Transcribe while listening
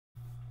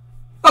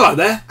Hello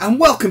there and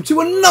welcome to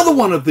another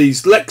one of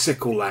these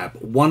Lexical Lab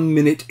 1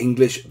 minute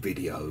English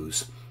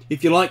videos.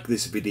 If you like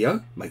this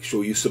video, make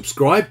sure you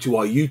subscribe to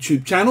our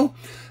YouTube channel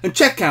and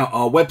check out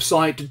our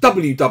website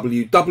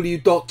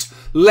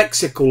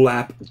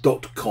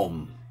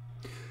www.lexicallab.com.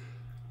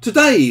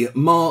 Today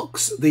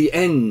marks the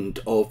end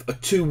of a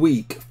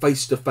 2-week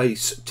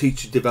face-to-face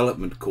teacher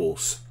development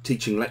course,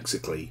 Teaching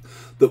Lexically,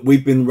 that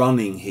we've been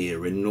running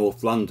here in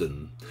North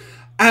London.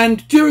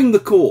 And during the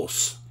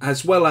course,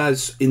 as well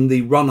as in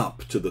the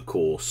run-up to the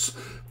course,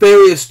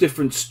 various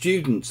different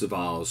students of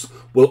ours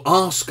will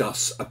ask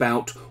us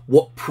about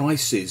what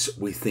prices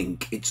we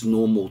think it's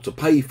normal to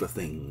pay for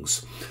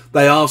things.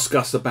 They ask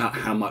us about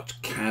how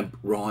much cab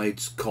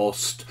rides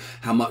cost,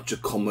 how much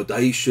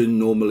accommodation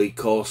normally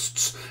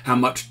costs, how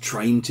much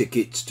train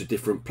tickets to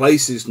different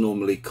places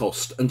normally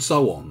cost, and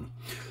so on.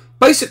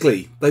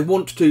 Basically, they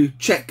want to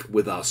check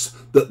with us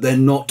that they're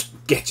not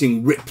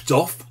getting ripped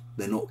off,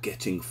 they're not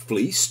getting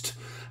fleeced,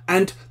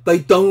 and they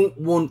don't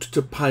want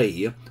to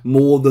pay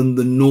more than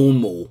the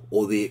normal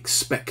or the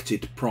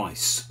expected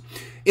price.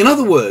 In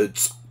other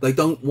words, they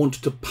don't want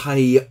to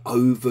pay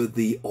over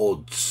the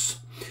odds.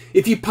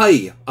 If you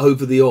pay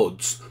over the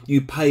odds,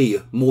 you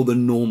pay more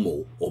than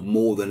normal or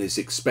more than is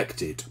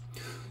expected.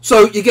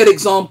 So you get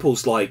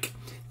examples like,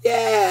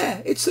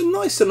 yeah, it's a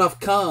nice enough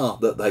car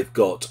that they've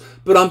got,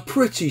 but I'm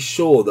pretty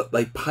sure that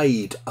they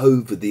paid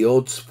over the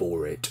odds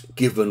for it,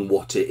 given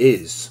what it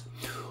is.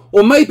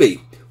 Or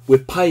maybe we're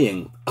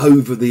paying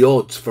over the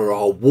odds for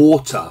our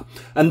water,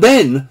 and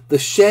then the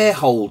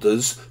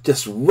shareholders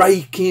just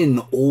rake in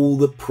all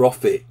the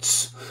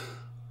profits.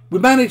 We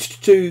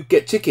managed to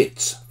get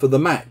tickets for the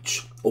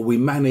match, or we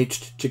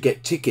managed to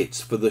get tickets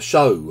for the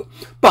show,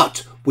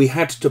 but we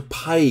had to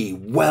pay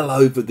well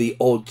over the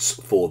odds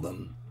for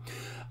them.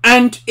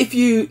 And if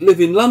you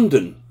live in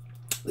London,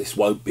 this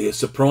won't be a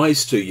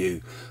surprise to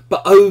you,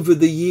 but over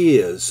the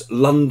years,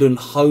 London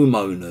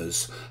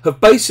homeowners have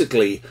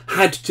basically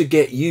had to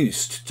get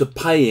used to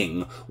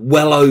paying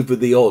well over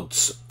the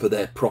odds for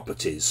their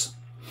properties.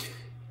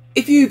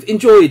 If you've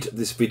enjoyed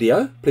this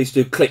video, please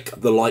do click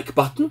the like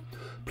button.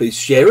 Please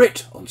share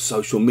it on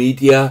social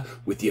media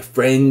with your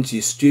friends,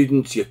 your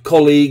students, your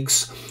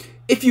colleagues.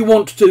 If you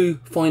want to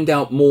find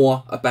out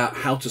more about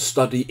how to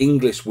study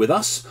English with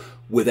us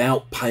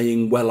without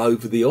paying well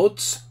over the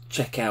odds,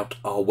 check out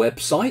our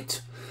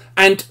website.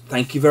 And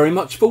thank you very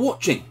much for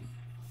watching.